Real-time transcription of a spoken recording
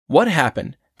What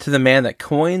happened to the man that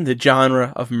coined the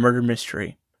genre of murder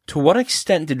mystery? To what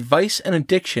extent did vice and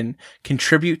addiction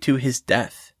contribute to his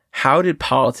death? How did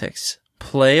politics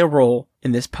play a role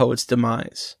in this poet's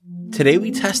demise? Today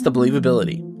we test the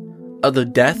believability of the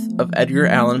death of Edgar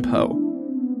Allan Poe.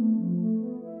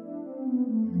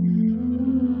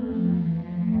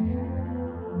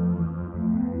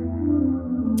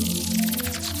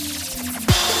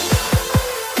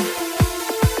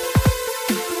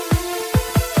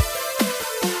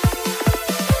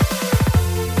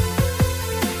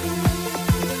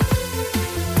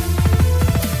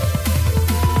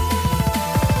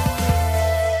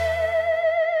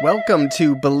 Welcome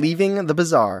to Believing the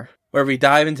Bizarre, Where we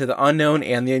dive into the unknown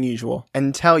and the unusual.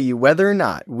 and tell you whether or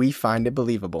not we find it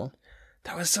believable.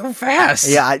 That was so fast.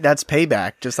 Yeah, that's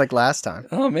payback, just like last time.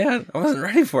 Oh man, I wasn't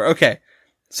ready for it. Okay.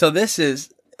 So this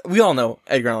is, we all know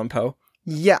Edgar Allan Poe.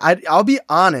 Yeah, I'll be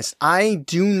honest. I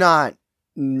don't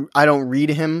read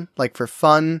him like for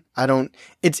fun.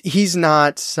 He's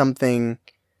not something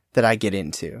that I get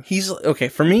into.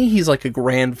 For me, he's like a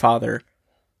grandfather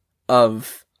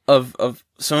of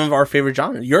some of our favorite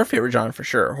genres. Your favorite genre for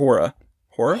sure. Horror.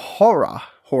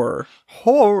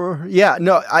 Yeah,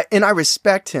 no, I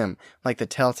respect him. Like the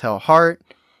Telltale Heart,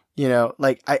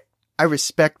 I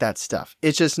respect that stuff.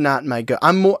 It's just not my go.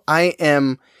 I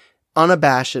am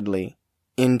unabashedly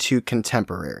into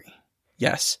contemporary.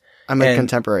 Yes. I'm a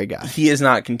contemporary guy. He is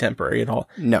not contemporary at all.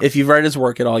 No. If you've read his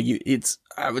work at all,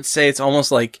 I would say it's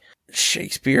almost like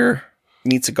Shakespeare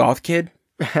meets a goth kid.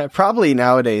 Probably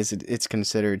nowadays it's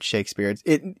considered Shakespeare.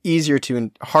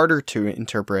 It's harder to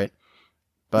interpret.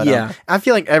 But yeah. I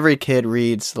feel like every kid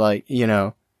reads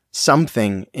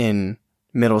something in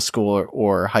middle school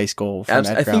or high school. From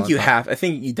I think you have. I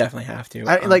think you definitely have to.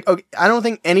 I don't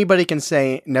think anybody can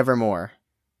say Nevermore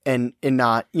and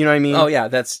not, you know what I mean? Oh yeah,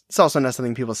 it's also not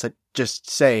something people just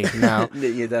say now.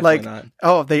 Yeah, definitely not.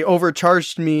 Oh, they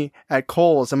overcharged me at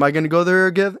Kohl's. Am I going to go there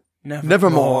again?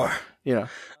 Nevermore.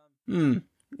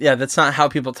 Yeah, that's not how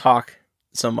people talk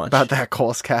so much about that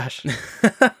Kohl's cash.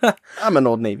 I'm an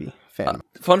Old Navy fan.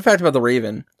 Fun fact about The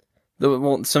Raven,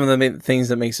 some of the main things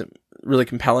that makes it really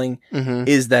compelling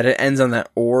is that it ends on that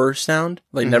or sound,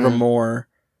 like Nevermore,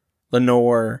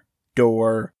 Lenore,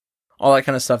 door, all that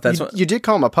kind of stuff. You did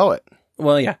call him a poet.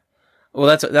 Well, yeah. Well,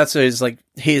 that's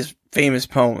his famous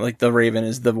poem. Like The Raven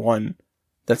is the one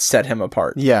that set him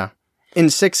apart. Yeah. In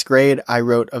 6th grade, I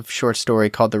wrote a short story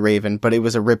called The Raven, but it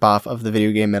was a ripoff of the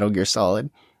video game Metal Gear Solid,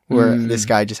 where this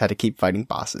guy just had to keep fighting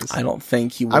bosses. I don't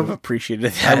think he would have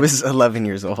appreciated that. I was 11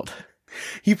 years old.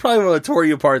 He probably would have tore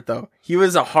you apart, though. He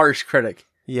was a harsh critic.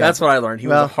 Yeah, that's what I learned. He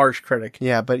was a harsh critic.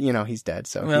 Yeah, but he's dead,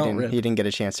 so he didn't get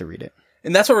a chance to read it.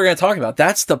 And that's what we're going to talk about.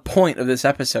 That's the point of this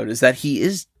episode, is that he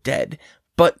is dead,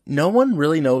 but no one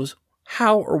really knows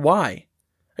how or why.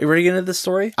 Are you ready to get into this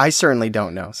story? I certainly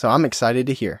don't know, so I'm excited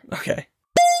to hear. Okay.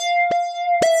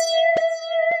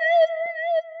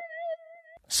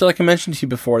 So like I mentioned to you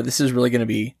before, this is really going to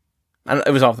be,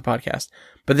 it was off the podcast,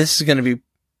 but this is going to be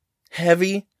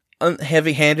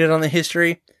heavy-handed on the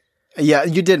history. Yeah,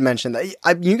 you did mention that.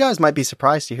 You guys might be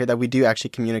surprised to hear that we do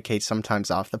actually communicate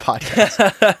sometimes off the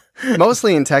podcast.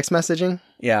 Mostly in text messaging.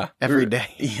 Yeah. Every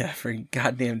day. Yeah, every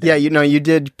goddamn day. Yeah, you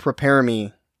did prepare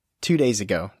me 2 days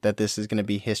ago that this is going to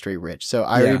be history rich. So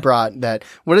I already brought that.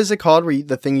 What is it called?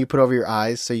 The thing you put over your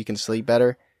eyes so you can sleep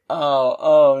better?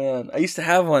 Oh man. I used to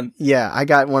have one. Yeah, I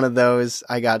got one of those.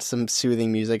 I got some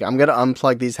soothing music. I'm going to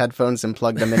unplug these headphones and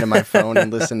plug them into my phone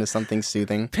and listen to something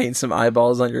soothing. Paint some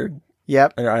eyeballs on your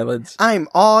eyelids. I'm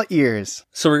all ears.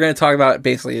 So we're going to talk about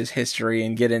basically his history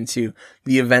and get into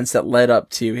the events that led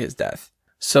up to his death.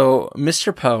 So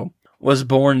Mr. Poe was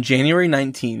born January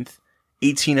 19th,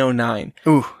 1809.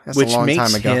 Ooh, that's a long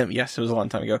time ago. Yes, it was a long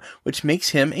time ago. Which makes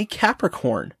him a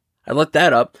Capricorn. I looked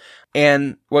that up.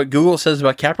 And what Google says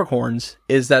about Capricorns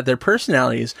is that their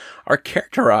personalities are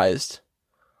characterized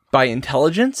by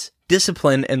intelligence,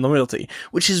 discipline, and loyalty,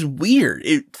 which is weird.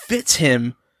 It fits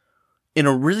him in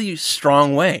a really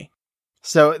strong way.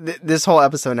 So this whole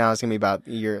episode now is going to be about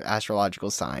your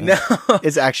astrological sign. No.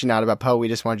 It's actually not about Poe. We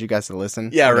just wanted you guys to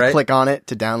listen. Yeah, right. Click on it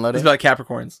to download it. It's about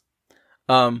Capricorns.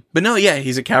 But no, yeah,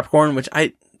 he's a Capricorn, which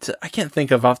I can't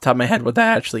think of off the top of my head what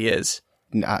that actually is.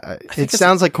 It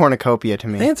sounds like cornucopia to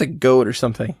me. I think it's a goat or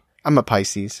something. I'm a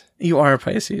Pisces. You are a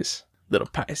Pisces. Little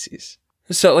Pisces.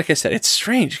 So, like I said, it's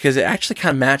strange because it actually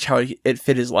kind of matched how it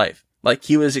fit his life. Like,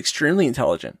 he was extremely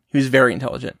intelligent. He was very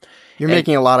intelligent. You're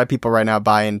making a lot of people right now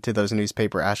buy into those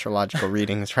newspaper astrological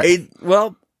readings, right?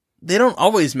 Well, they don't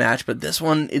always match, but this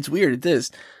one, it's weird. It is.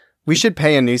 We should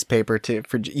pay a newspaper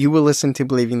for you will listen to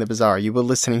Believing the Bizarre. You will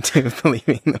listening to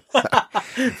Believing the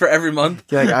Bizarre. For every month.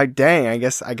 You're like, dang, I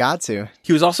guess I got to.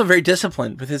 He was also very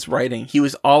disciplined with his writing. He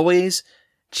was always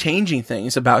changing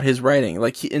things about his writing.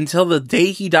 Like until the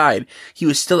day he died, he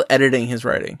was still editing his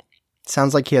writing.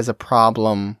 Sounds like he has a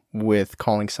problem with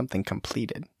calling something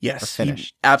completed. Yes, or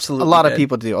finished. Absolutely. A lot of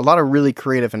people do. A lot of really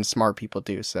creative and smart people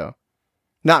do. So,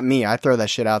 not me. I throw that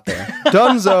shit out there.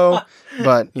 Dunzo.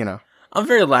 But, you know. I'm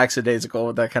very lackadaisical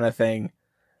with that kind of thing.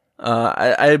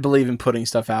 I believe in putting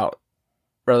stuff out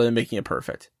rather than making it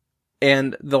perfect.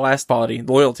 And the last quality,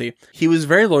 loyalty. He was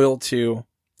very loyal to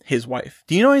his wife.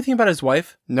 Do you know anything about his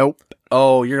wife? Nope.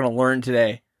 Oh, you're going to learn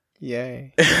today.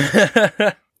 Yay.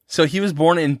 So he was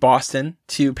born in Boston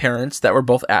to parents that were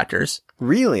both actors.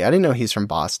 Really? I didn't know he's from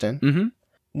Boston. Mm-hmm.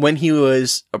 When he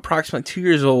was approximately 2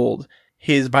 years old,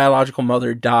 his biological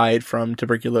mother died from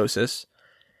tuberculosis.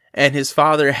 And his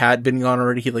father had been gone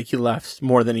already. He left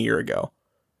more than a year ago.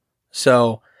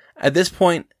 So at this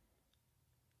point,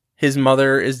 his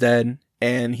mother is dead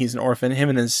and he's an orphan. Him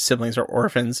and his siblings are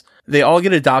orphans. They all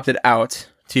get adopted out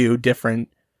to different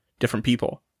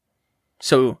people.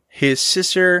 So his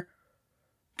sister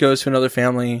goes to another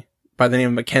family by the name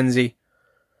of Mackenzie.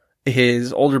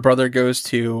 His older brother goes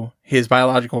to his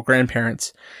biological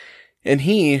grandparents. And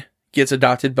he gets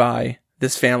adopted by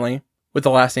this family with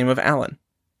the last name of Allan.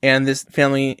 And this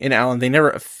family in Allan, they never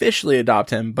officially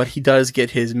adopt him, but he does get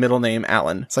his middle name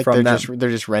Allan. It's like from them. they're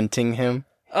just renting him.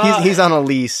 He's on a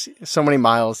lease. So many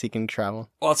miles he can travel.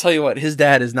 Well, I'll tell you what, his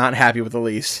dad is not happy with the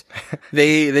lease.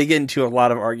 They get into a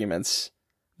lot of arguments.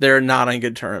 They're not on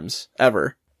good terms,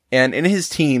 ever. And in his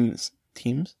teens?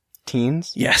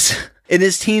 Yes. In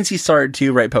his teens, he started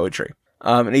to write poetry. In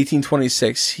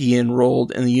 1826, he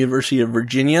enrolled in the University of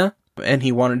Virginia, and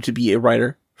he wanted to be a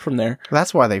writer from there.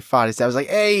 That's why they fought. His dad was like,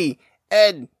 "Hey,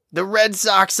 Ed, the Red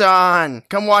Sox on.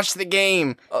 Come watch the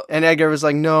game." And Edgar was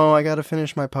like, "No, I got to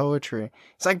finish my poetry."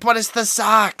 It's like, "But it's the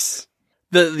Sox."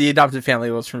 The adopted family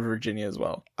was from Virginia as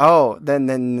well. Oh,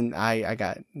 then I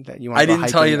got that. You want? I didn't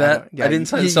tell you that. I didn't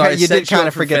tell you. So you did kind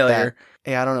of forget that.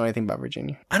 Yeah, I don't know anything about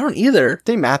Virginia. I don't either.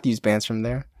 Dave Matthews Band's from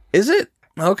there. Is it?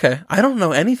 Okay. I don't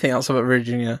know anything else about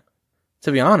Virginia,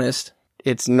 to be honest.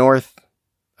 It's north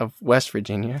of West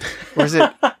Virginia. Or is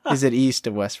it east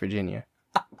of West Virginia?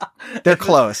 They're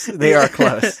close. They are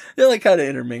close. They're like kind of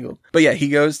intermingled. But yeah, he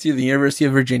goes to the University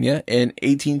of Virginia in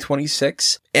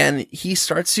 1826 and he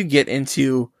starts to get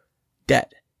into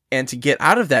debt. And to get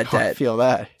out of that debt. I feel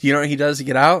that. Do you know what he does to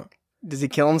get out? Does he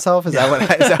kill himself? Is that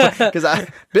what? Because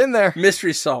I've been there.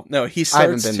 Mystery solved. No, he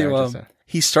starts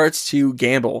he starts to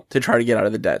gamble to try to get out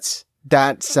of the debts.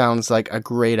 That sounds like a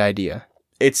great idea.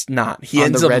 It's not. He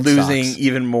ends up losing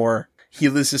even more. He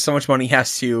loses so much money, he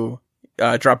has to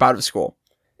drop out of school.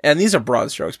 And these are broad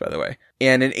strokes, by the way.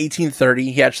 And in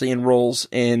 1830, he actually enrolls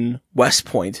in West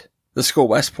Point, the school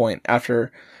West Point,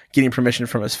 after getting permission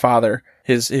from his father,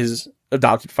 his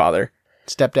adopted father.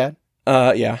 Stepdad?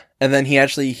 Yeah. And then he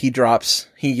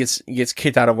gets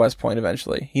kicked out of West Point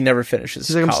eventually. He never finishes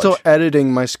He's like, college. I'm still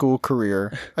editing my school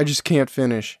career. I just can't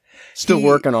finish. Still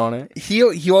working on it. He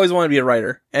always wanted to be a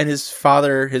writer. And his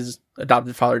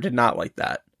adopted father, did not like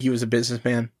that. He was a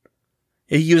businessman.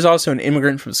 He was also an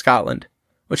immigrant from Scotland,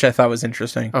 which I thought was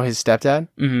interesting. Oh, his stepdad?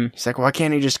 Mm-hmm. He's like, why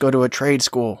can't he just go to a trade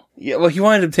school? Yeah, well, he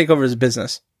wanted to take over his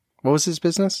business. What was his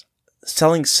business?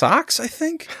 Selling socks, I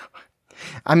think?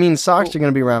 I mean, socks are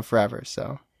going to be around forever,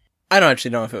 so. I don't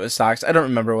actually know if it was socks. I don't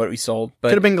remember what we sold. But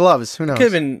could have been gloves. Who knows?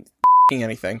 Could have been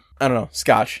anything. I don't know.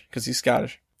 Scotch, because he's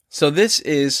Scottish. So this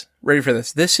is, ready for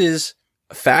this. This is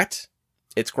a fact.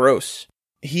 It's gross.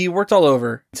 He worked all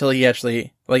over until he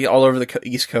actually, all over the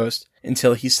East Coast,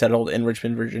 until he settled in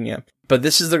Richmond, Virginia. But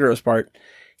this is the gross part.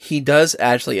 He does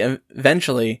actually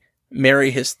eventually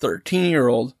marry his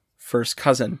 13-year-old first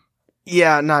cousin.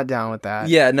 Yeah, not down with that.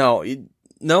 Yeah, no.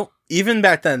 Even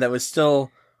back then, that was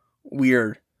still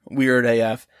weird. Weird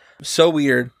AF. So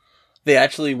weird. They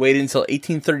actually waited until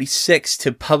 1836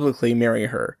 to publicly marry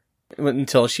her.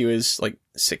 Until she was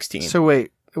 16. So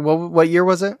wait, what year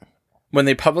was it? When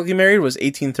they publicly married was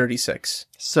 1836.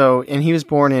 So, and he was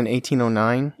born in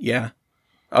 1809? Yeah.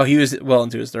 Oh, he was well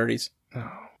into his 30s.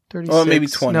 Oh, 36. Well, maybe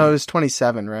 20. No, it was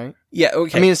 27, right? Yeah,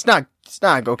 okay. I mean, it's not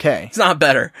okay. It's not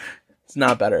better. It's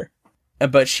not better.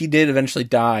 But she did eventually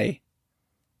die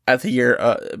at the year,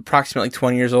 approximately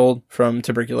 20 years old from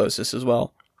tuberculosis as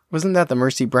well. Wasn't that the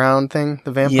Mercy Brown thing?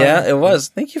 The vampire? Yeah, it was.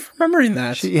 Thank you for remembering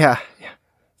that. Yeah.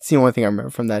 It's the only thing I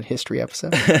remember from that history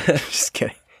episode. Just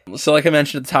kidding. So like I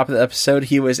mentioned at the top of the episode,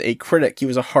 he was a critic. He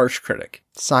was a harsh critic.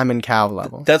 Simon Cowell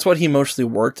level. That's what he mostly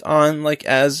worked on,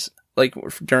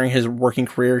 during his working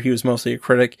career. He was mostly a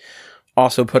critic.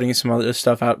 also putting some other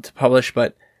stuff out to publish,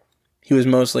 but he was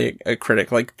mostly a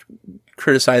critic, like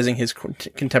criticizing his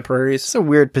contemporaries. It's a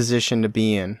weird position to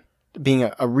be in.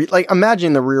 Being like,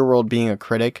 imagine the real world being a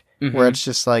critic, where it's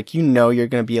just like, you're going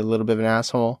to be a little bit of an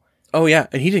asshole. Oh, yeah.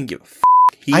 And he didn't give a f***.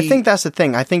 I think that's the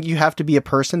thing. I think you have to be a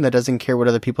person that doesn't care what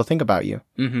other people think about you.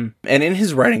 Mm-hmm. And in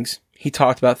his writings, he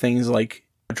talked about things like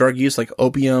drug use, like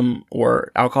opium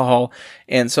or alcohol.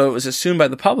 And so it was assumed by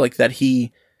the public that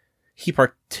he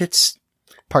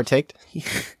Partaked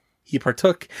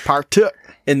partook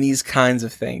in these kinds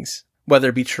of things, whether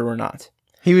it be true or not.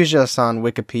 He was just on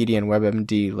Wikipedia and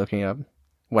WebMD looking up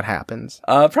what happens.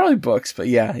 Probably books, but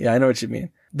yeah, I know what you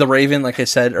mean. The Raven, like I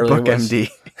said earlier, Book MD.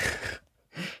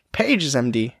 Pages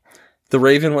MD. The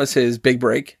Raven was his big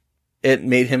break. It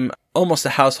made him almost a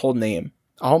household name.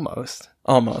 Almost.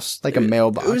 Like a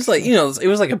mailbox. It was like, it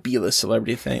was like a B-list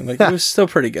celebrity thing. Like, it was still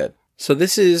pretty good. So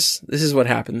this is what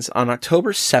happens. On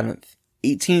October 7th,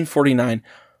 1849,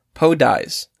 Poe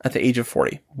dies at the age of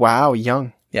 40. Wow,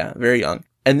 young. Yeah, very young.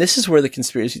 And this is where the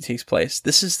conspiracy takes place.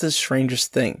 This is the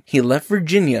strangest thing. He left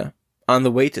Virginia on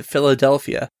the way to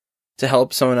Philadelphia to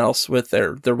help someone else with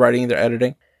their writing, their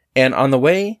editing. And on the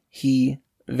way, he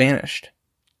vanished.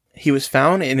 He was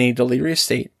found in a delirious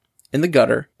state in the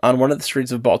gutter on one of the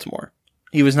streets of Baltimore.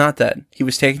 He was not dead. He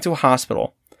was taken to a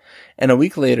hospital. And a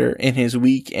week later, in his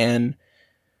weak and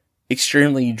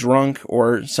extremely drunk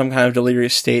or some kind of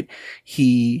delirious state,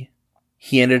 he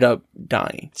ended up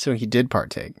dying. So he did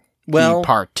partake. Well, he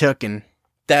partook in.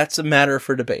 That's a matter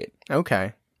for debate.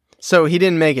 Okay. So he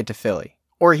didn't make it to Philly.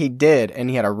 Or he did, and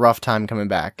he had a rough time coming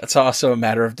back. That's also a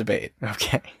matter of debate.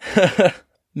 Okay.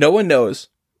 No one knows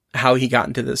how he got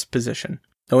into this position.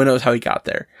 No one knows how he got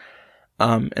there.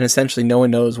 And essentially, no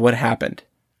one knows what happened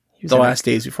the last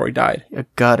days before he died. A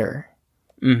gutter.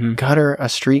 Mm-hmm. Gutter, a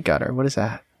street gutter. What is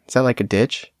that? Is that like a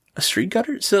ditch? A street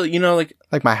gutter? So, like...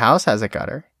 Like my house has a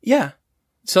gutter. Yeah.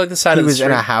 So like the side of the street. He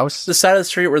was in a house? The side of the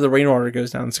street where the rainwater goes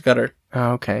down. It's a gutter.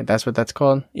 Oh, okay. That's what that's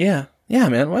called? Yeah. Yeah,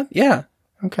 man. What? Yeah.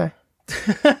 Okay.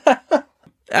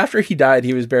 After he died,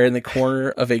 he was buried in the corner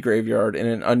of a graveyard in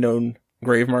an unknown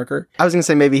grave marker. I was going to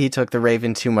say maybe he took the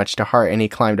Raven too much to heart and he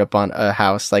climbed up on a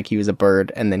house like he was a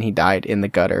bird and then he died in the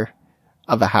gutter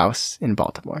of a house in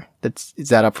Baltimore. Is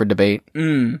that up for debate?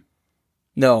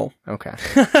 No. Okay.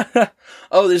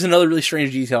 Oh, there's another really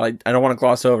strange detail I don't want to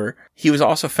gloss over. He was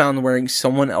also found wearing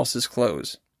someone else's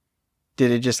clothes.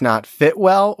 Did it just not fit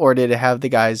well, or did it have the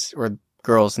guy's or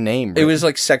girl's name written? It was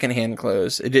like secondhand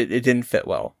clothes. It didn't fit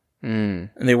well. And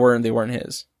they weren't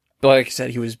his. But like I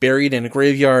said, he was buried in a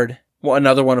graveyard. Well,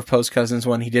 another one of Poe's cousins,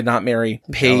 one he did not marry,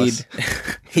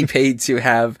 he paid to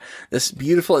have this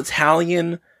beautiful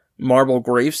Italian marble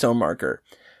gravestone marker.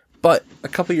 But a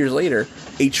couple years later,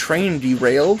 a train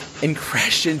derailed and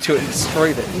crashed into it and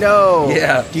destroyed it. No.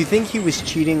 Yeah. Do you think he was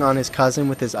cheating on his cousin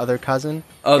with his other cousin?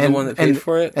 Oh, the one that paid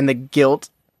for it? And the guilt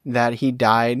that he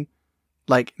died,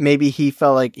 like maybe he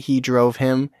felt like he drove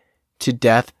him to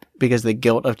death because the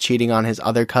guilt of cheating on his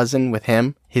other cousin with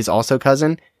him, his also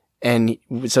cousin. And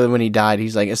so when he died,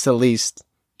 he's like, it's the least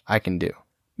I can do.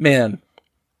 Man,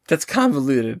 that's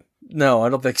convoluted. No, I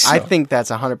don't think so. I think that's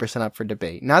 100% up for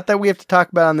debate. Not that we have to talk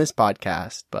about on this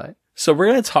podcast, but... So we're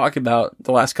going to talk about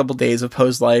the last couple days of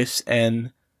Poe's life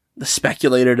and the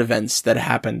speculated events that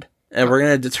happened. And we're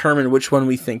going to determine which one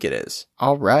we think it is.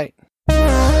 All right.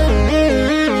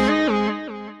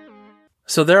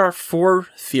 So there are 4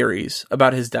 theories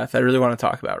about his death I really want to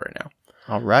talk about right now.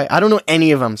 All right. I don't know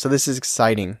any of them, so this is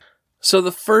exciting. So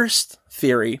the first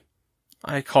theory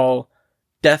I call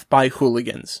death by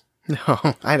hooligans. No,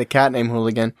 I had a cat named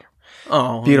Hooligan.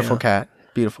 Oh, beautiful yeah. cat.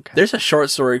 Beautiful cat. There's a short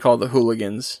story called The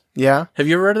Hooligans. Yeah? Have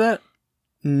you ever read of that?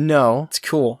 No. It's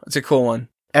cool. It's a cool one.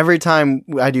 Every time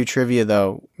I do trivia,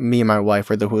 though, me and my wife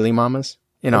are the Hoolie Mamas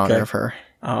in honor of her.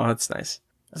 Oh, that's nice.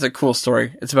 That's a cool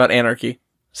story. It's about anarchy.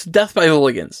 So death by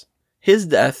hooligans. His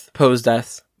death, Poe's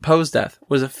death,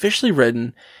 was officially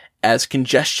written as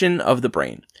congestion of the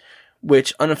brain,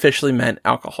 which unofficially meant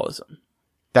alcoholism.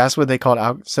 That's what they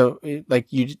called So,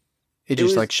 it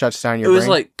just like shuts down your brain? It was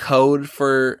like code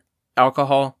for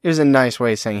alcohol. It was a nice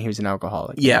way of saying he was an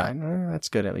alcoholic. Yeah. That's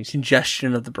good at least.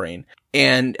 Congestion of the brain.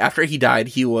 And after he died,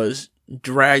 he was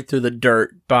dragged through the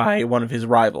dirt by one of his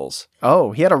rivals.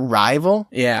 Oh, he had a rival?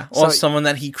 Yeah. Well, someone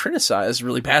that he criticized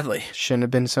really badly. Shouldn't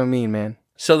have been so mean, man.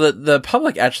 So the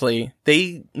public actually,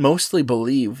 they mostly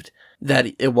believed that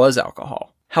it was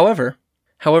alcohol. However,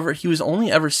 he was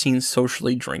only ever seen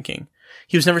socially drinking.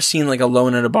 He was never seen like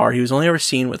alone at a bar. He was only ever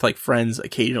seen with like friends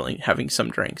occasionally having some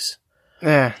drinks.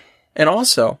 Yeah. And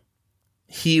also,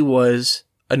 he was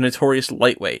a notorious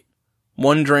lightweight.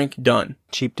 One drink, done.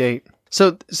 Cheap date.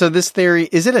 So this theory,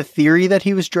 is it a theory that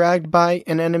he was dragged by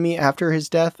an enemy after his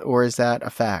death, or is that a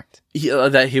fact?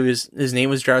 That his name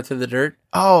was dragged through the dirt?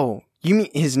 Oh, you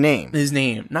mean his name? His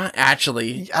name, not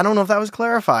actually. I don't know if that was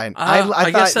clarified.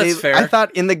 I guess that's fair. I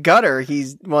thought in the gutter, he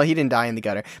didn't die in the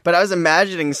gutter, but I was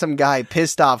imagining some guy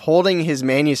pissed off holding his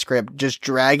manuscript, just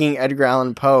dragging Edgar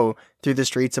Allan Poe through the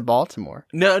streets of Baltimore.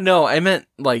 No, I meant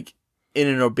like in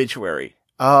an obituary.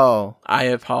 Oh. I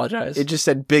apologize. It just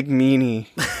said Big Meanie.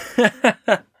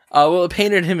 Well, it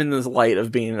painted him in this light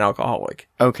of being an alcoholic.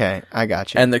 Okay, I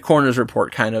got you. And the coroner's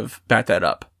report kind of backed that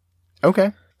up.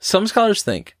 Okay. Some scholars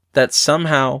think that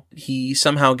he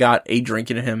somehow got a drink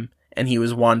in him and he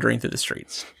was wandering through the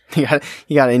streets.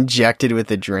 He got injected with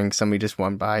a drink. Somebody just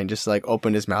went by and just like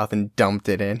opened his mouth and dumped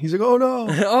it in. He's like, "Oh no,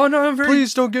 oh no,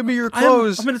 please don't give me your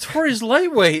clothes. I'm a notorious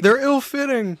lightweight. They're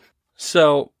ill-fitting."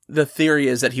 So the theory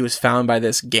is that he was found by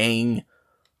this gang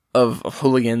of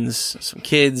hooligans, some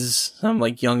kids, some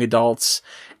like young adults,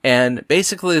 and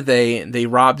basically they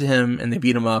robbed him and they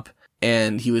beat him up,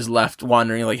 and he was left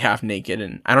wandering like half naked.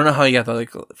 And I don't know how he got the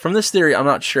from this theory. I'm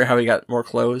not sure how he got more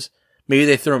clothes. Maybe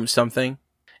they threw him something.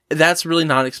 That's really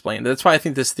not explained. That's why I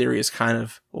think this theory is kind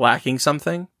of lacking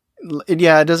something.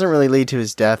 Yeah, it doesn't really lead to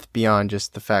his death beyond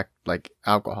just the fact like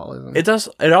alcoholism. It does.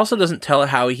 It also doesn't tell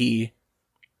how he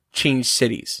changed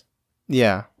cities.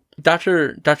 Yeah.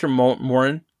 Dr.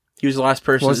 Morin, he was the last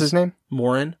person. What was his name?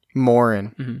 Morin.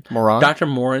 Mm-hmm. Moron? Dr.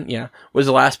 Morin, yeah, was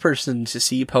the last person to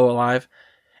see Poe alive.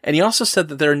 And he also said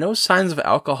that there are no signs of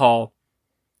alcohol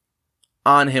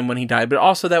on him when he died, but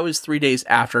also that was 3 days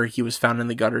after he was found in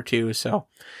the gutter too, so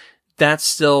that's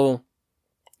still...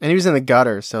 And he was in the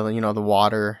gutter, so, the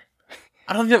water...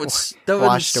 I don't think that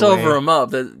would sober him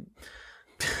up.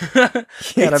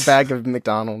 He had a bag of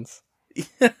McDonald's. He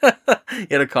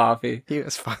had a coffee. He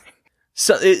was fine.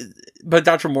 But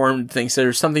Dr. Moore thinks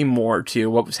there's something more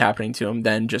to what was happening to him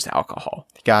than just alcohol.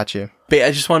 Gotcha. But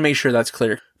I just want to make sure that's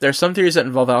clear. There are some theories that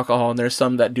involve alcohol, and there's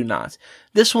some that do not.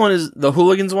 This one is, the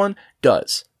hooligans one,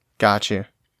 does. Gotcha.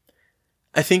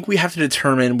 I think we have to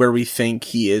determine where we think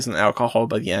he is in alcohol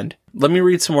by the end. Let me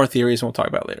read some more theories and we'll talk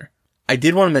about it later. I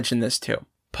did want to mention this too.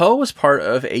 Poe was part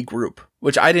of a group,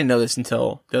 which I didn't know this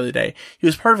until the other day. He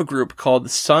was part of a group called the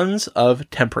Sons of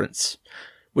Temperance,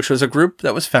 which was a group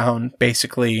that was found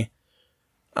basically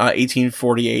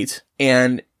 1848.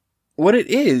 And what it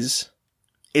is,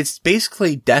 it's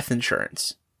basically death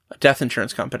insurance, a death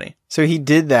insurance company. So he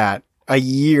did that a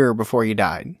year before he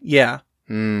died. Yeah.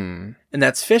 And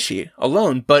that's fishy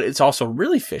alone, but it's also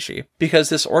really fishy because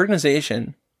this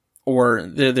organization, or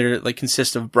they're like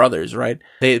consist of brothers, right?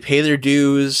 They pay their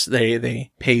dues.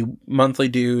 They pay monthly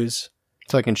dues.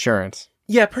 It's like insurance.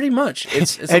 Yeah, pretty much.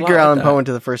 It's Edgar Allan Poe went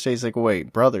to the first day. He's like,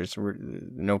 "Wait, brothers?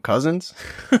 No cousins?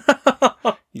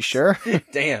 You sure?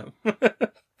 Damn.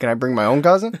 Can I bring my own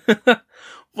cousin?"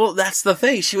 Well, that's the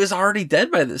thing. She was already dead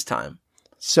by this time.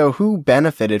 So who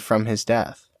benefited from his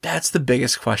death? That's the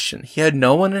biggest question. He had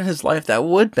no one in his life that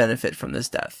would benefit from this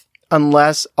death.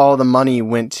 Unless all the money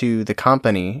went to the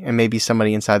company, and maybe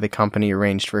somebody inside the company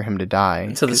arranged for him to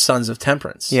die. To the Sons of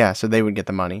Temperance. Yeah, so they would get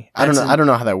the money. I don't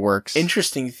know how that works.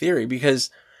 Interesting theory,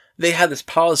 because they had this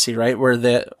policy, right, where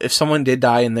if someone did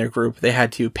die in their group, they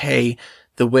had to pay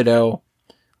the widow,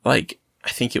 like, I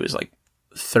think it was like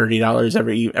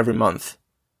 $30 every month.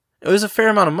 It was a fair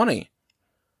amount of money.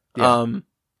 Yeah.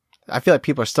 I feel like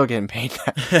people are still getting paid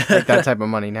that type of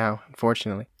money now,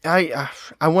 unfortunately. I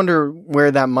wonder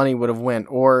where that money would have went,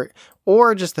 or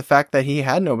just the fact that he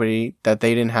had nobody that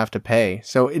they didn't have to pay.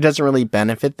 So it doesn't really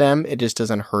benefit them. It just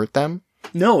doesn't hurt them.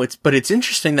 No, but it's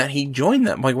interesting that he joined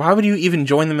them. Like, why would you even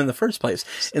join them in the first place?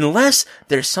 Unless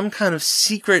there's some kind of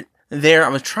secret there. I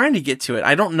was trying to get to it.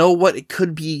 I don't know what it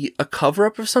could be, a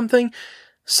cover-up of something.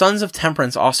 Sons of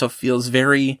Temperance also feels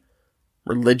very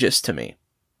religious to me.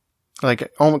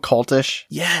 Like, almost cultish.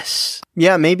 Yes.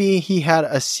 Yeah, maybe he had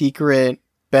a secret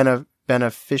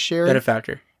beneficiary?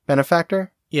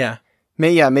 Benefactor? Yeah.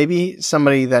 Maybe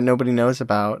somebody that nobody knows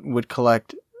about would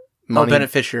collect money. Oh,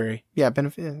 beneficiary. Yeah,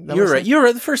 You were right. You were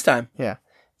right the first time. Yeah.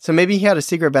 So maybe he had a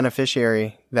secret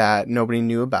beneficiary that nobody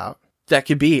knew about. That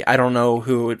could be. I don't know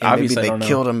who. And obviously, maybe they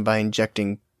killed him by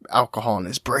injecting alcohol in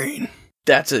his brain.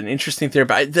 That's an interesting theory.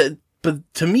 But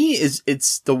to me,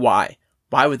 it's the why.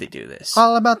 Why would they do this?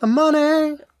 All about the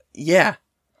money. Yeah,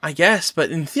 I guess.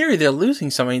 But in theory, they're losing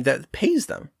somebody that pays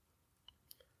them.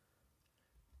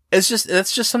 That's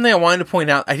just something I wanted to point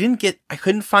out. I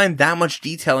couldn't find that much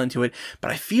detail into it, but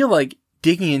I feel like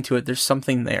digging into it, there's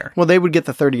something there. Well, they would get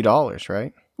the $30,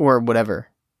 right? Or whatever.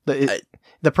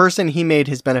 The person he made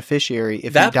his beneficiary,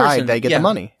 if he died, they get the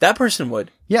money. That person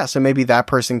would. Yeah, so maybe that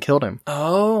person killed him.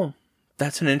 Oh,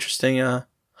 that's an interesting...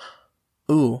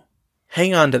 Ooh,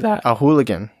 hang on to that. A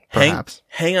hooligan, perhaps.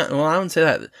 Hang on. Well, I wouldn't say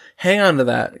that. Hang on to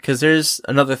that, because there's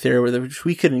another theory which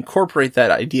we could incorporate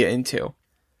that idea into.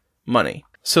 Money.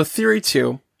 So theory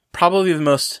 2, probably the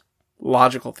most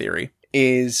logical theory,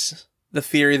 is the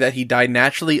theory that he died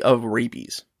naturally of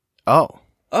rabies. Oh,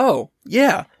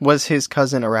 yeah. Was his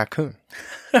cousin a raccoon?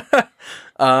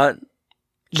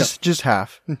 Just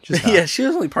half. Just half. Yeah, she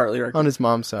was only partly raccoon. On his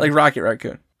mom's side. Like Rocket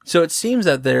Raccoon. So it seems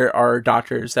that there are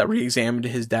doctors that re-examined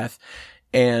his death,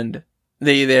 and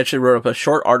they actually wrote up a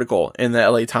short article in the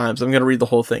LA Times. I'm going to read the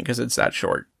whole thing because it's that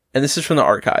short. And this is from the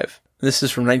archive. This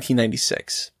is from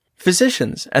 1996.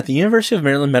 Physicians at the University of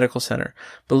Maryland Medical Center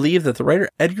believe that the writer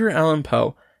Edgar Allan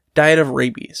Poe died of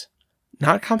rabies,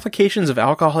 not complications of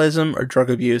alcoholism or drug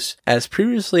abuse, as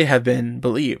previously have been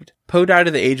believed. Poe died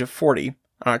at the age of 40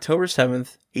 on October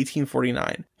 7th,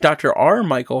 1849. Dr. R.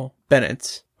 Michael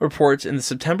Bennett reports in the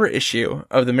September issue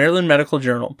of the Maryland Medical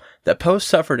Journal that Poe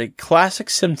suffered a classic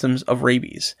symptoms of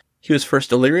rabies. He was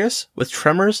first delirious, with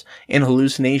tremors and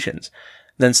hallucinations,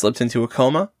 then slipped into a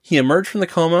coma. He emerged from the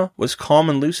coma, was calm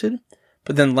and lucid,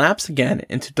 but then lapsed again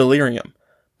into delirium,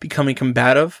 becoming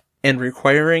combative and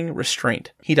requiring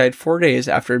restraint. He died 4 days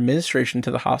after administration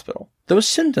to the hospital. Those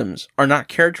symptoms are not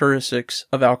characteristics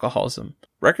of alcoholism.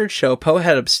 Records show Poe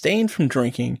had abstained from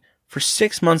drinking for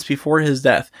 6 months before his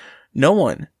death. No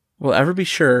one will ever be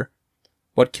sure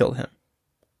what killed him.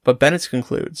 But Bennett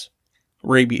concludes,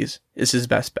 rabies is his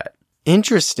best bet.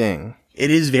 Interesting. It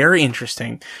is very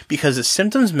interesting because the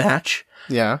symptoms match.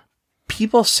 Yeah.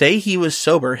 People say he was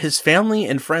sober. His family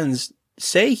and friends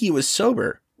say he was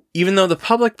sober, even though the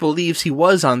public believes he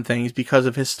was on things because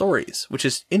of his stories, which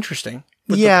is interesting.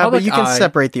 With yeah, but you can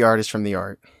separate the artist from the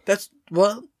art.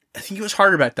 Well, I think it was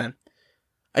harder back then.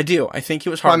 I do. I think it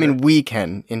was harder. Well, I mean, we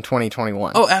can in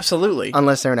 2021. Oh, absolutely.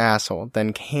 Unless they're an asshole,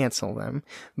 then cancel them.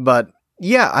 But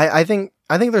yeah, I think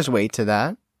there's weight to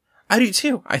that. I do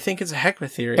too. I think it's a heck of a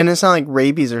theory. And it's not like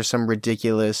rabies are some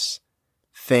ridiculous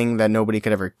thing that nobody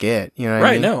could ever get. You know what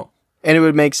I mean? Right, no. And it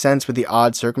would make sense with the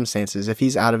odd circumstances. If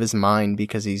he's out of his mind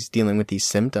because he's dealing with these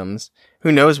symptoms,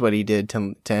 who knows what he did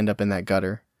to end up in that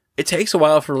gutter. It takes a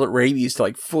while for rabies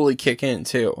to fully kick in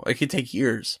too. It could take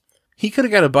years. He could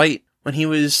have got a bite when he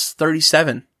was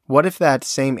 37. What if that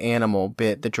same animal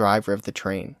bit the driver of the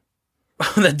train?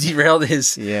 That derailed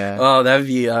his... Yeah. Oh, that would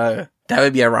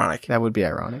be ironic. That would be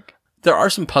ironic. There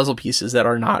are some puzzle pieces that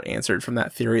are not answered from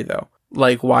that theory, though.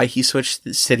 Like why he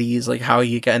switched cities, like how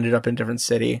he ended up in a different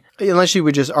city. Unless you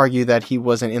would just argue that he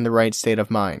wasn't in the right state of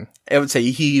mind. I would say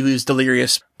he was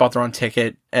delirious, bought the wrong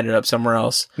ticket, ended up somewhere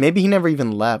else. Maybe he never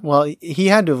even left. Well, he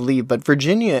had to have left, but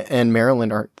Virginia and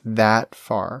Maryland aren't that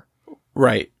far.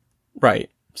 Right.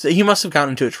 So he must have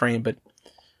gotten into a train, but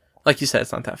like you said,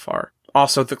 it's not that far.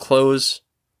 Also, the clothes,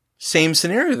 same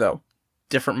scenario, though.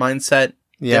 Different mindset,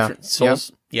 different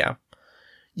souls. Yep. Yeah.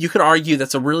 You could argue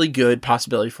that's a really good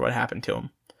possibility for what happened to him.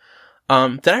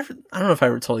 I don't know if I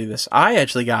ever told you this. I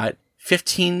actually got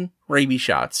 15 rabies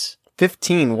shots.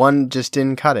 15? One just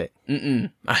didn't cut it.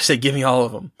 I said, give me all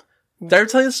of them. Did I ever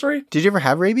tell you the story? Did you ever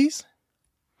have rabies?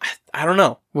 I don't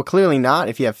know. Well, clearly not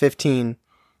if you have 15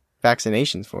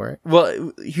 vaccinations for it.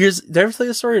 Well, did I ever tell you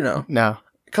the story or no? No.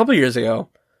 A couple of years ago,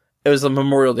 it was a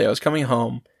Memorial Day. I was coming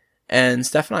home, and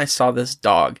Steph and I saw this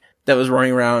dog that was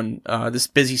running around this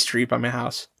busy street by my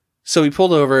house. So we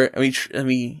pulled over, and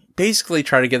we basically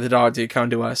tried to get the dog to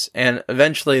come to us, and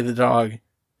eventually the dog, it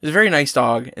was a very nice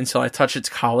dog until I touched its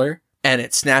collar, and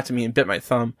it snapped at me and bit my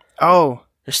thumb. Oh.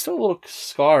 There's still a little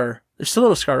scar. There's still a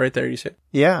little scar right there, you see?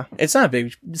 Yeah. It's not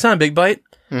a big bite,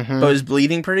 but it was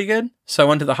bleeding pretty good. So I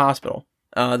went to the hospital,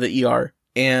 the ER,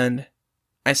 and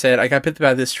I said, I got bit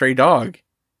by this stray dog.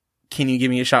 Can you give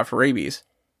me a shot for rabies?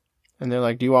 And they're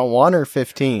like, do you want 1 or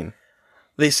 15?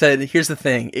 They said, here's the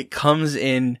thing. It comes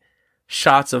in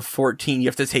shots of 14. You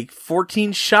have to take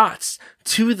 14 shots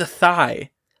to the thigh.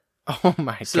 Oh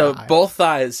my God. So both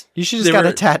thighs. You should just got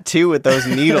a tattoo with those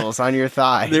needles on your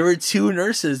thigh. There were 2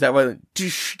 nurses that went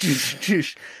doosh, doosh,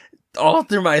 doosh, all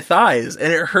through my thighs,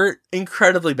 and it hurt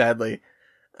incredibly badly.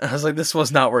 I was like, this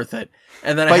was not worth it.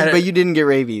 And then but you didn't get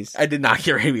rabies. I did not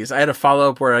get rabies. I had a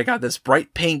follow-up where I got this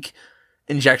bright pink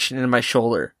injection in my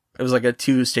shoulder. It was like a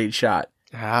 2-stage shot.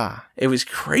 Ah. It was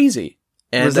crazy.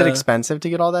 And, was it expensive to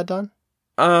get all that done?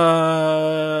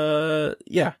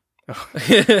 Yeah.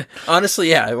 Honestly,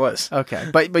 yeah, it was. Okay.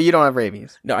 But you don't have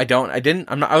rabies. No, I don't. I didn't.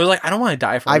 I was like, I don't want to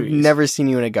die from rabies. I've never seen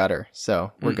you in a gutter,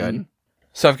 so we're good.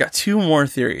 So I've got 2 more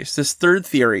theories. This third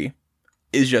theory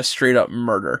is just straight up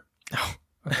murder. Oh,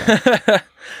 okay.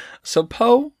 So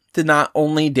Poe did not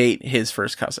only date his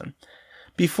first cousin.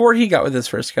 Before he got with his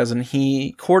first cousin,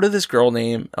 he courted this girl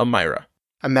named Elmira.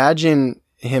 Imagine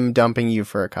him dumping you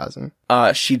for a cousin?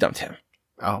 She dumped him.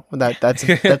 Oh,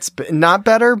 that's not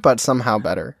better, but somehow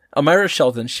better. Elmira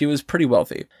Shelton, she was pretty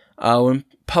wealthy. When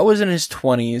Poe was in his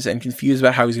 20s and confused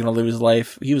about how he was going to live his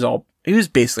life, he was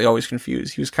basically always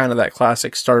confused. He was kind of that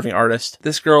classic starving artist.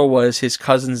 This girl was his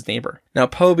cousin's neighbor. Now,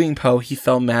 Poe being Poe, he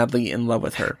fell madly in love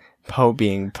with her. Poe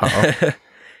being Poe.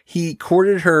 He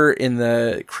courted her in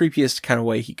the creepiest kind of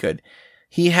way he could.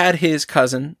 He had his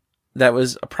cousin, that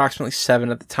was approximately 7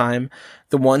 at the time,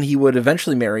 the one he would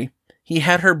eventually marry. He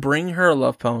had her bring her a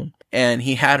love poem, and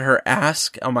he had her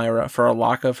ask Elmira for a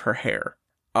lock of her hair.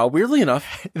 Weirdly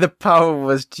enough, the Poe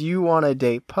was, do you want to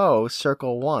date Poe?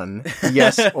 Circle 1,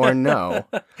 yes or no.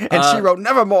 And she wrote,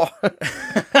 Nevermore.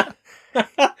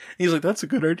 He's like, that's a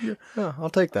good idea. Oh, I'll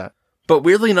take that. But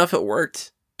weirdly enough, it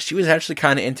worked. She was actually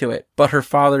kind of into it. But her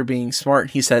father, being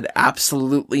smart, he said,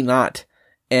 absolutely not.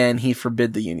 And he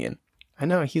forbid the union. I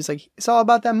know. He was like, it's all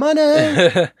about that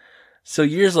money. So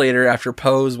years later, after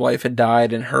Poe's wife had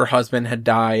died and her husband had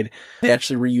died, they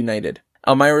actually reunited.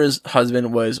 Elmira's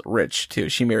husband was rich, too.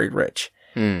 She married rich.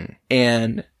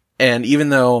 And even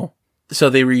though, so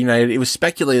they reunited, it was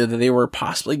speculated that they were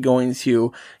possibly going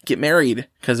to get married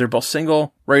because they're both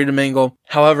single, ready to mingle.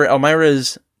 However,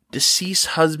 Elmira's deceased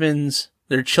husbands,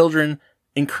 their children,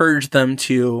 encouraged them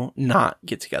to not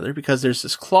get together because there's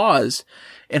this clause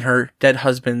in her dead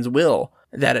husband's will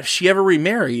that if she ever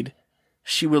remarried,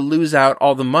 she would lose out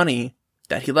all the money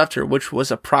that he left her, which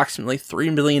was approximately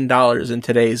 $3 million in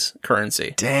today's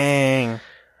currency. Dang.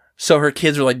 So her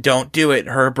kids were like, don't do it.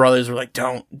 Her brothers were like,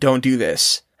 don't do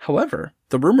this. However,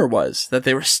 the rumor was that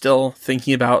they were still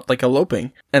thinking about like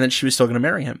eloping and that she was still going to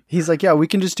marry him. He's like, yeah, we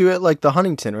can just do it like the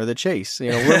Huntington or the Chase.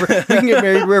 You know, wherever, we can get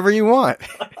married wherever you want.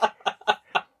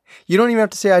 You don't even have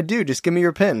to say I do. Just give me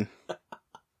your PIN.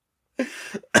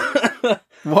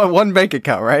 One bank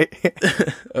account, right?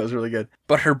 That was really good.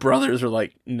 But her brothers were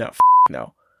like, no,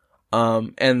 no.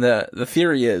 And the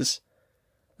theory is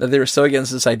that they were so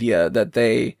against this idea that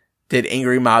they did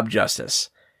angry mob justice.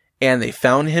 And they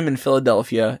found him in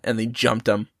Philadelphia and they jumped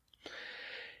him.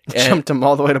 Jumped him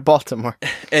all the way to Baltimore.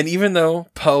 And even though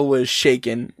Poe was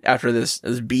shaken after this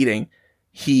beating,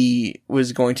 he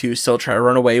was going to still try to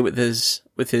run away with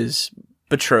his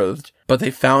betrothed. But they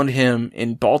found him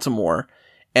in Baltimore,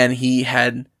 and he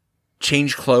had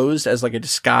changed clothes as like a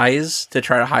disguise to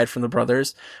try to hide from the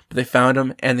brothers. But they found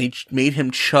him, and they made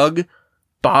him chug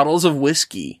bottles of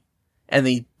whiskey, and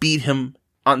they beat him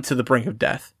onto the brink of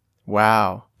death.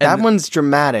 Wow. That one's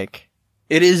dramatic.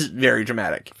 It is very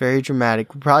dramatic. Very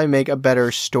dramatic. Would probably make a better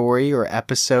story or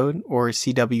episode or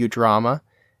CW drama.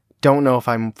 Don't know if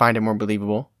I find it more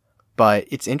believable, but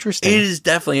it's interesting. It is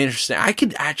definitely interesting. I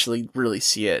could actually really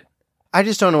see it. I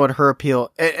just don't know what her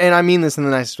appeal, and I mean this in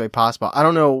the nicest way possible. I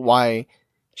don't know why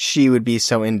she would be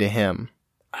so into him.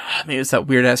 Maybe it's that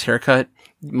weird ass haircut.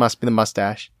 Must be the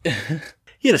mustache.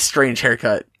 He had a strange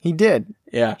haircut. He did.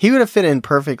 Yeah. He would have fit in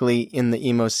perfectly in the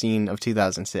emo scene of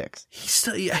 2006.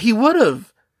 He would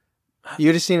have. You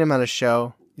would have seen him at a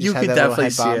show. You could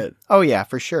definitely see it. Oh yeah,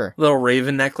 for sure. Little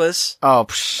raven necklace. Oh,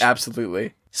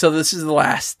 absolutely. So this is the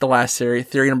last theory.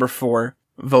 Theory number 4,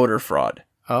 voter fraud.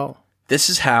 Oh. This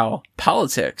is how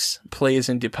politics plays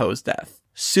into Poe's death.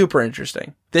 Super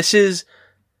interesting. This is,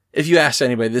 if you ask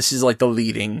anybody, this is like the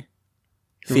leading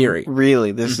theory.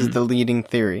 Really? This is the leading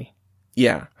theory?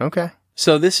 Yeah. Okay.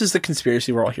 So this is the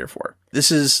conspiracy we're all here for.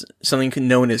 This is something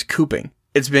known as cooping.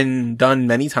 It's been done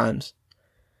many times.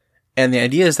 And the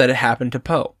idea is that it happened to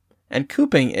Poe. And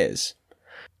cooping is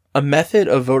a method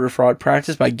of voter fraud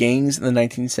practiced by gangs in the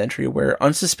 19th century where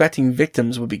unsuspecting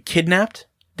victims would be kidnapped,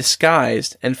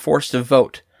 disguised, and forced to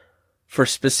vote for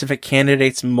specific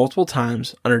candidates multiple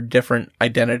times under different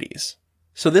identities.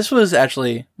 So this was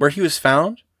actually, where he was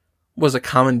found, was a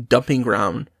common dumping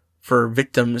ground for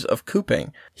victims of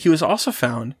cooping. He was also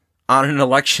found on an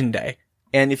election day.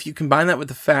 And if you combine that with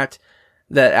the fact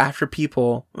that after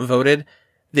people voted,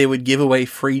 they would give away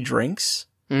free drinks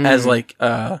as like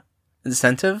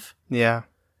incentive. Yeah.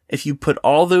 If you put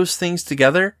all those things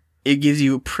together, it gives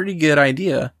you a pretty good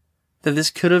idea that this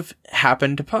could have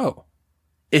happened to Poe.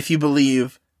 If you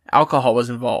believe alcohol was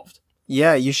involved.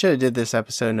 Yeah, you should have did this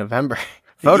episode in November.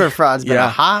 Voter fraud's been a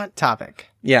hot topic.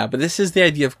 Yeah, but this is the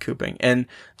idea of cooping. And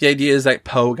the idea is that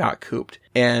Poe got cooped.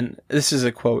 And this is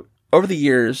a quote. Over the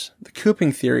years, the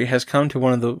cooping theory has come to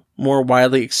one of the more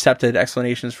widely accepted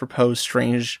explanations for Poe's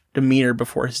strange demeanor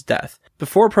before his death.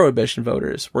 Before Prohibition,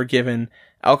 voters were given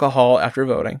alcohol after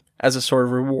voting as a sort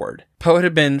of reward. Poe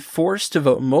had been forced to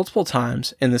vote multiple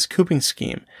times in this cooping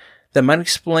scheme that might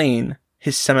explain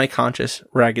his semi-conscious,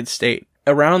 ragged state.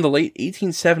 Around the late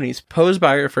 1870s, Poe's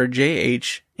biographer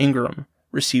J.H. Ingram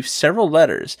received several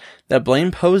letters that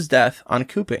blamed Poe's death on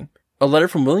cooping. A letter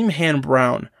from William Han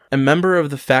Brown, a member of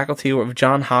the faculty of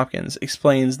Johns Hopkins,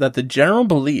 explains that the general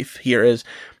belief here is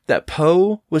that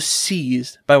Poe was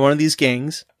seized by one of these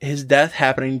gangs, his death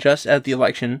happening just at the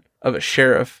election of a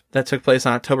sheriff that took place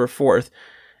on October 4th,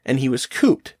 and he was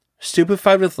cooped,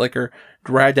 stupefied with liquor,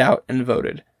 dragged out, and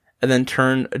voted, and then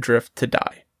turned adrift to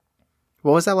die.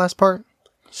 What was that last part?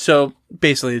 So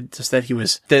basically, just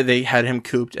that they had him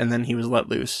cooped, and then he was let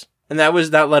loose. And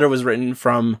that letter was written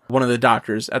from one of the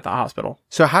doctors at the hospital.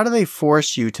 So how do they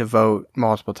force you to vote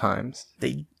multiple times?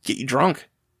 They get you drunk.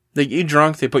 They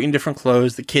put you in different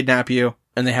clothes, they kidnap you,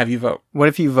 and they have you vote. What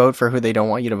if you vote for who they don't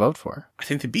want you to vote for? I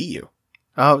think they beat you.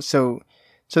 Oh, so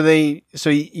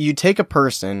you take a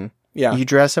person, Yeah. you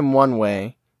dress him one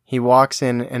way, he walks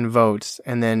in and votes,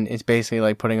 and then it's basically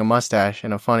like putting a mustache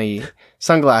and a funny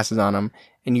sunglasses on him,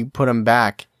 and you put him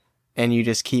back, and you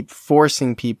just keep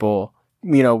forcing people,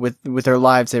 with their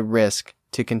lives at risk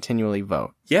to continually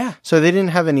vote. Yeah. So they didn't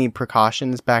have any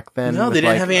precautions back then? No, they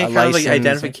didn't have any kind of like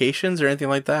identifications or anything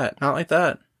like that. Not like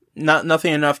that.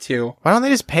 Nothing enough to. Why don't they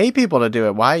just pay people to do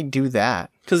it? Why do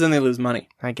that? Because then they lose money.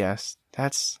 I guess.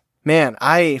 Man,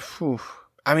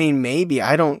 maybe.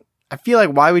 I feel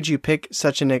like why would you pick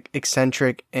such an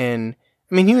eccentric he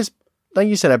was, like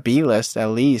you said, a B-list, at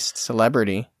least,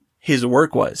 celebrity. His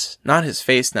work was, not his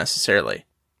face necessarily.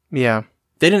 Yeah.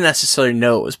 They didn't necessarily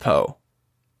know it was Poe.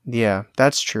 Yeah,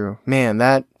 that's true. Man,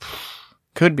 that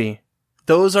could be.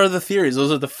 Those are the theories.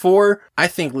 Those are the 4, I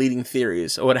think, leading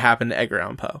theories of what happened to Edgar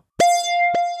Allan Poe.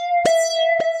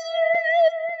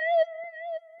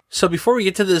 So before we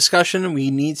get to the discussion,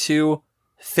 we need to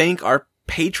thank our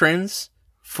patrons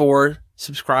for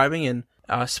subscribing and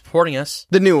supporting us.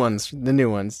 The new ones.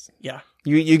 Yeah.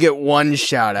 You get one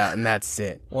shout out and that's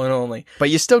it. One only.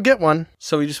 But you still get one.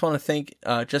 So we just want to thank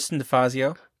Justin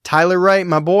DeFazio, Tyler Wright,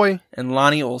 my boy, and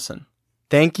Lonnie Olson.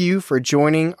 Thank you for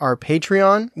joining our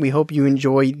Patreon. We hope you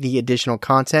enjoy the additional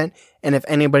content. And if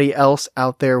anybody else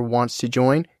out there wants to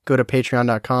join, go to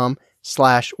patreon.com/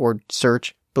 or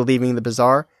search Believing the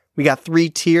Bizarre. We got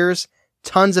 3 tiers,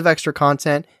 tons of extra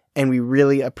content, and we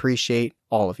really appreciate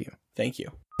all of you. Thank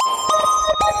you.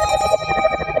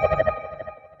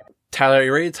 Tyler, are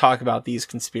you ready to talk about these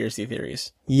conspiracy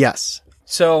theories? Yes.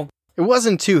 So it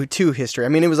wasn't too history. I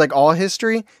mean, it was like all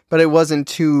history, but it wasn't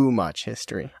too much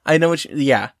history. I know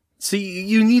yeah. So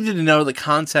you needed to know the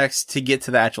context to get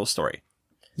to the actual story.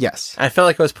 Yes. I felt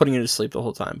like I was putting you to sleep the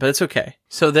whole time, but it's okay.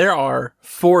 So there are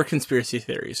 4 conspiracy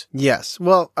theories. Yes.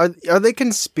 Well, are they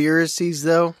conspiracies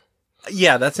though?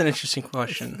 Yeah, that's an interesting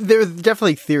question. They're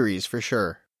definitely theories for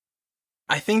sure.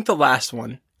 I think the last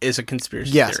one is a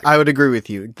conspiracy theory. Yes, I would agree with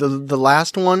you. The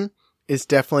last one is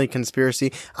definitely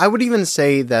conspiracy. I would even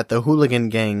say that the hooligan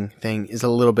gang thing is a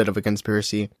little bit of a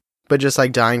conspiracy, but just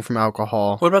like dying from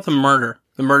alcohol. What about the murder?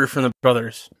 The murder from the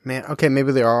brothers? Man, okay,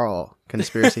 maybe they are all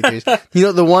conspiracy theories.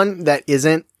 The one that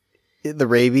isn't, the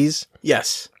rabies?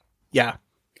 Yes. Yeah.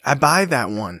 I buy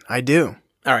that one. I do.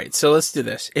 All right, so let's do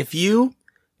this. If you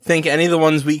think any of the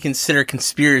ones we consider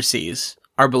conspiracies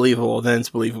are believable, then it's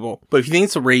believable. But if you think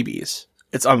it's the rabies,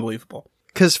 it's unbelievable.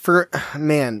 Because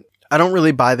I don't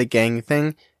really buy the gang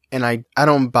thing, and I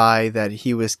don't buy that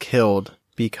he was killed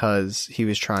because he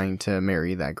was trying to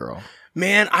marry that girl.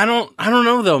 Man, I don't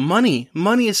know though. Money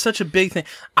is such a big thing.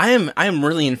 I am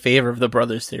really in favor of the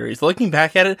brothers theories. Looking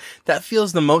back at it, that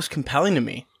feels the most compelling to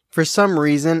me. For some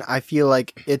reason, I feel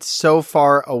like it's so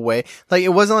far away. Like, it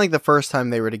wasn't like the first time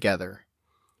they were together.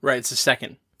 Right, it's the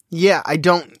second. Yeah, I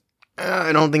don't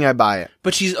think I buy it.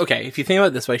 But she's, okay, if you think about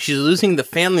it this way, she's losing the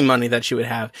family money that she would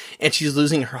have, and she's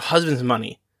losing her husband's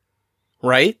money.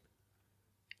 Right?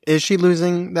 Is she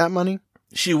losing that money?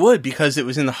 She would, because it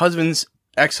was in the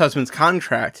ex-husband's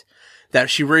contract that if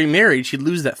she remarried, she'd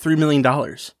lose that $3 million.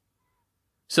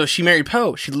 So if she married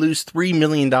Poe, she'd lose $3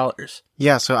 million.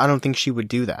 Yeah, so I don't think she would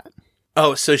do that.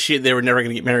 Oh, so they were never going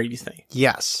to get married, you think?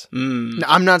 Yes. Now,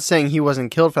 I'm not saying he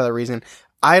wasn't killed for that reason.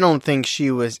 I don't think she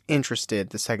was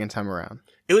interested the second time around.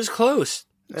 It was close.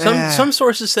 Some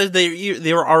sources said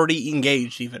they were already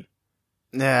engaged, even.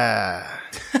 Nah.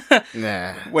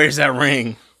 Where's that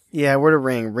ring? Yeah, where the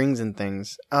rings and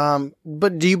things.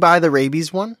 But do you buy the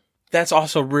rabies one? That's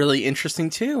also really interesting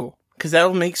too, because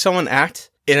that'll make someone act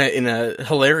in a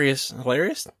delirious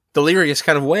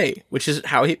kind of way, which is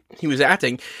how he was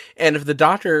acting. And if the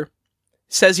doctor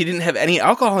says he didn't have any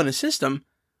alcohol in his system,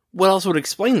 what else would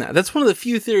explain that? That's one of the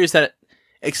few theories that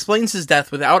explains his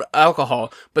death without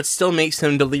alcohol, but still makes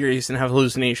him delirious and have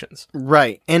hallucinations.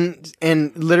 Right. And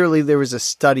literally there was a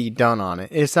study done on it.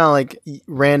 It's not like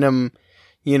random,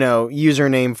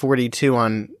 username 42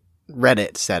 on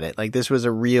Reddit said it. Like, this was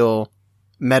a real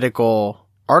medical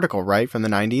article, right, from the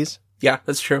 90s. Yeah,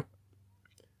 that's true.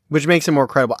 Which makes it more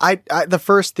credible. The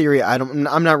first theory, I'm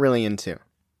not really into.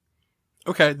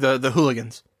 Okay, the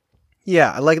hooligans.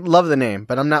 Yeah, I love the name,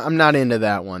 but I'm not into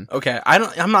that one. Okay,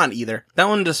 I'm not either. That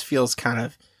one just feels kind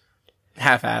of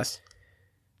half-assed.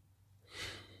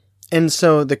 And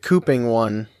so the cooping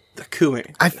one. The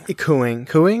cooing.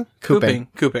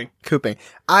 Cooping.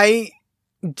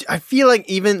 I feel like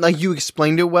even like you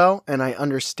explained it well and I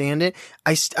understand it.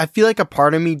 I feel like a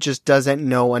part of me just doesn't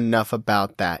know enough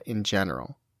about that in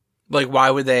general. Like, why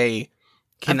would they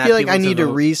kidnap I feel like people I need to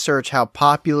vote? research how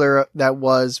popular that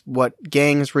was, what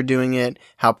gangs were doing it,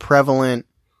 how prevalent,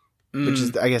 which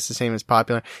is, I guess, the same as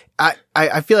popular.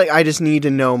 I feel like I just need to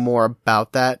know more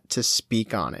about that to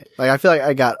speak on it. Like, I feel like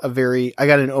I got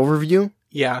an overview.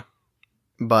 Yeah.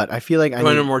 But I feel like I want to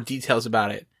need know more details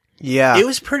about it. Yeah. It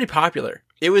was pretty popular.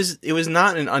 It was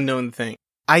not an unknown thing.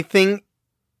 I think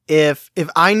if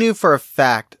I knew for a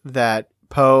fact that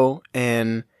Poe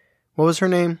and what was her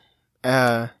name?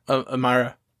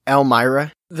 Amira.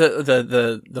 Elmira.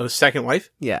 The second wife?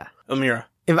 Yeah. Elmira.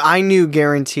 If I knew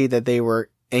guaranteed that they were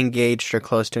engaged or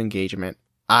close to engagement,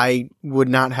 I would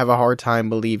not have a hard time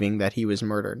believing that he was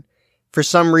murdered. For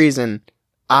some reason,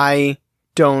 I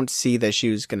don't see that she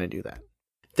was going to do that.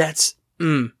 That's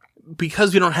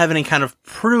because we don't have any kind of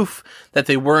proof that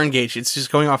they were engaged. It's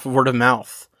just going off of word of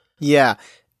mouth. Yeah.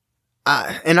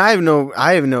 And I have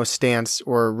no stance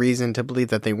or reason to believe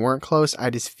that they weren't close. I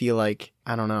just feel like,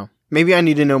 I don't know. Maybe I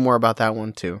need to know more about that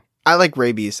one too. I like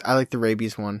rabies. I like the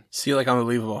rabies one. See, like,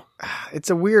 unbelievable. It's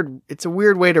a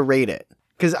weird way to rate it.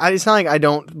 Because it's not like I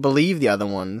don't believe the other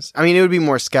ones. I mean, it would be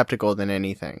more skeptical than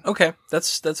anything. Okay,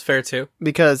 that's fair too.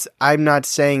 Because I'm not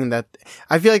saying that...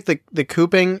 I feel like the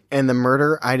cooping and the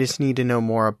murder, I just need to know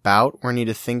more about, or need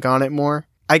to think on it more.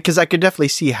 Because I could definitely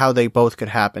see how they both could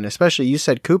happen. Especially, you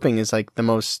said cooping is like the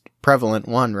most prevalent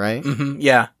one, right? Mm-hmm.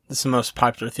 Yeah, that's the most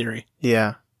popular theory.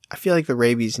 Yeah. I feel like the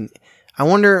rabies... I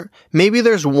wonder, maybe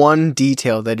there's one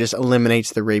detail that just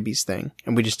eliminates the rabies thing,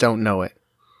 and we just don't know it.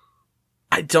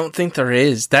 I don't think there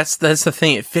is. That's the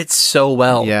thing. It fits so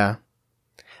well. Yeah.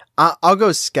 I'll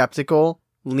go skeptical,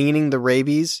 leaning the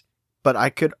rabies, but I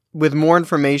could, with more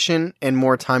information and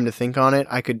more time to think on it,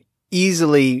 I could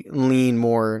easily lean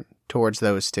more towards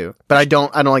those two. But I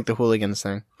don't like the hooligans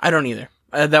thing. I don't either.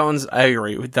 I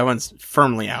agree. That one's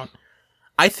firmly out.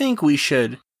 I think we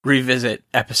should revisit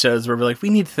episodes where we're like, we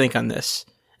need to think on this.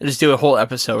 And just do a whole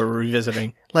episode where we're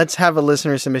revisiting. Let's have a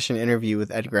listener submission interview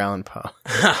with Edgar Allan Poe.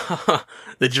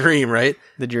 The dream, right?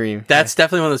 The dream. That's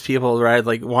definitely one of those people where I'd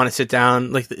like want to sit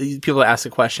down, like people that ask the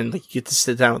question, like you get to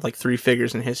sit down with like 3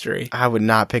 figures in history. I would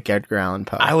not pick Edgar Allan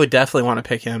Poe. I would definitely want to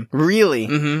pick him. Really?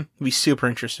 Mm-hmm. It'd be super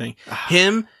interesting.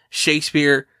 Him,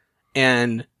 Shakespeare,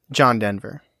 and John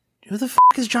Denver. Who the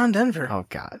is John Denver? Oh,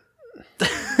 God.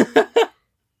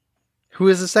 Who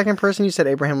is the second person? You said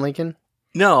Abraham Lincoln?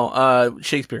 No,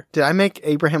 Shakespeare. Did I make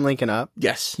Abraham Lincoln up?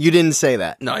 Yes. You didn't say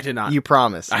that. No, I did not. You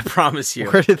promised. I promise you.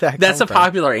 Where did that come That's a from?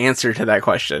 popular answer to that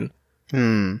question.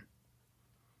 You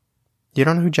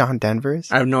don't know who John Denver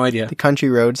is? I have no idea. The Country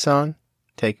Road song?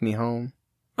 Take Me Home.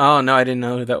 Oh, no, I didn't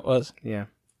know who that was. Yeah.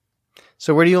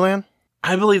 So where do you land?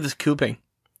 I believe this cooping.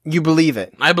 You believe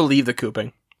it? I believe the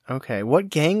cooping. Okay. What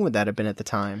gang would that have been at the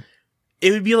time?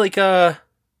 It would be like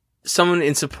someone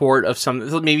in support of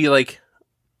maybe like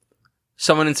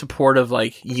someone in support of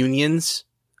like unions,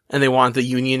 and they want the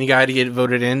union guy to get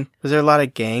voted in. Was there a lot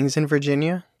of gangs in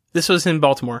Virginia? This was in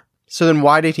Baltimore. So then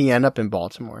why did he end up in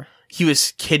Baltimore? He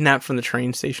was kidnapped from the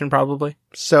train station, probably.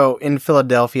 So in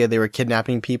Philadelphia, they were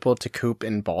kidnapping people to coop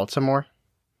in Baltimore?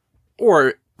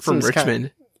 Or from Seems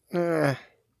Richmond.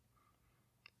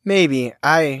 Maybe.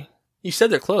 You said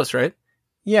they're close, right?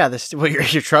 Yeah,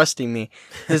 you're trusting me.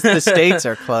 The states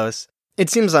are close. It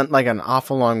seems like an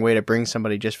awful long way to bring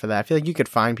somebody just for that. I feel like you could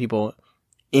find people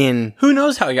in... Who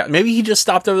knows how he got... Maybe he just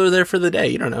stopped over there for the day.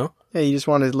 You don't know. Yeah, you just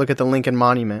wanted to look at the Lincoln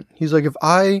Monument. He's like,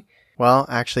 Well,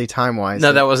 actually, time-wise...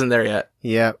 No, that wasn't there yet.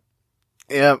 Yep.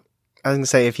 I was going to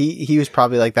say, if he was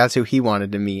probably like, that's who he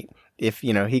wanted to meet. If,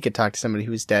 he could talk to somebody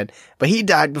who was dead. But he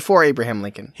died before Abraham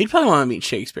Lincoln. He'd probably want to meet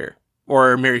Shakespeare.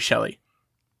 Or Mary Shelley.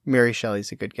 Mary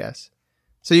Shelley's a good guess.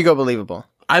 So you go believable.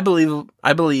 I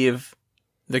believe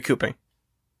the cooping.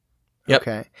 Yep.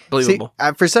 Okay. Believable.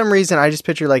 See, for some reason, I just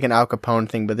picture like an Al Capone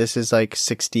thing, but this is like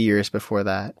 60 years before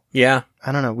that. Yeah.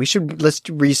 I don't know. Let's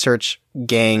research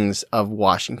gangs of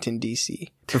Washington,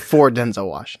 D.C. before Denzel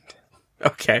Washington.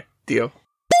 Okay. Deal.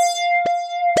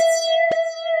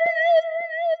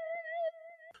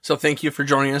 So thank you for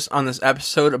joining us on this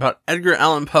episode about Edgar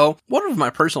Allan Poe. One of my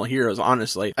personal heroes,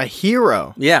 honestly. A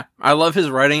hero? Yeah. I love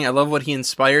his writing. I love what he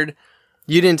inspired.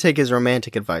 You didn't take his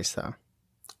romantic advice, though.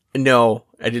 No,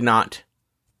 I did not.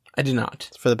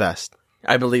 It's for the best.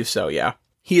 I believe so, yeah.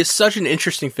 He is such an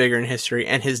interesting figure in history,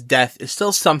 and his death is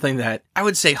still something that I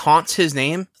would say haunts his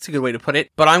name. That's a good way to put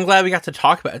it. But I'm glad we got to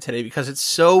talk about it today because it's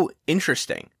so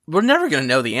interesting. We're never going to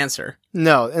know the answer.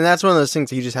 No, and that's one of those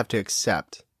things that you just have to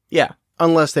accept. Yeah.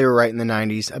 Unless they were right in the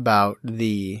 90s about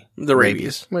the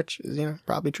rabies. Which is,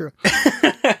 probably true.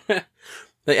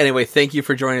 Anyway, thank you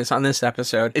for joining us on this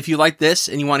episode. If you like this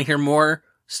and you want to hear more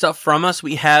stuff from us,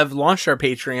 we have launched our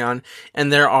Patreon,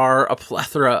 and there are a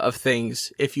plethora of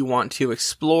things if you want to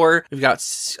explore. We've got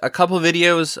a couple of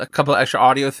videos, a couple of extra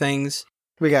audio things.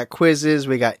 We got quizzes,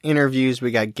 we got interviews,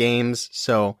 we got games.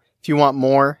 So if you want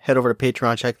more, head over to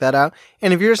Patreon, check that out.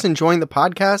 And if you're just enjoying the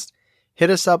podcast, hit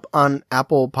us up on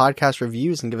Apple Podcast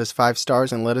Reviews and give us 5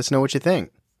 stars and let us know what you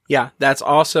think. Yeah, that's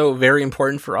also very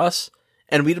important for us,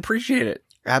 and we'd appreciate it.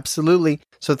 Absolutely.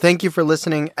 So thank you for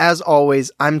listening. As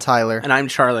always, I'm Tyler. And I'm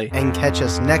Charlie. And catch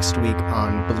us next week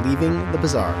on Believing the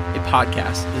Bizarre, a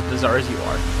podcast as bizarre as you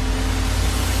are.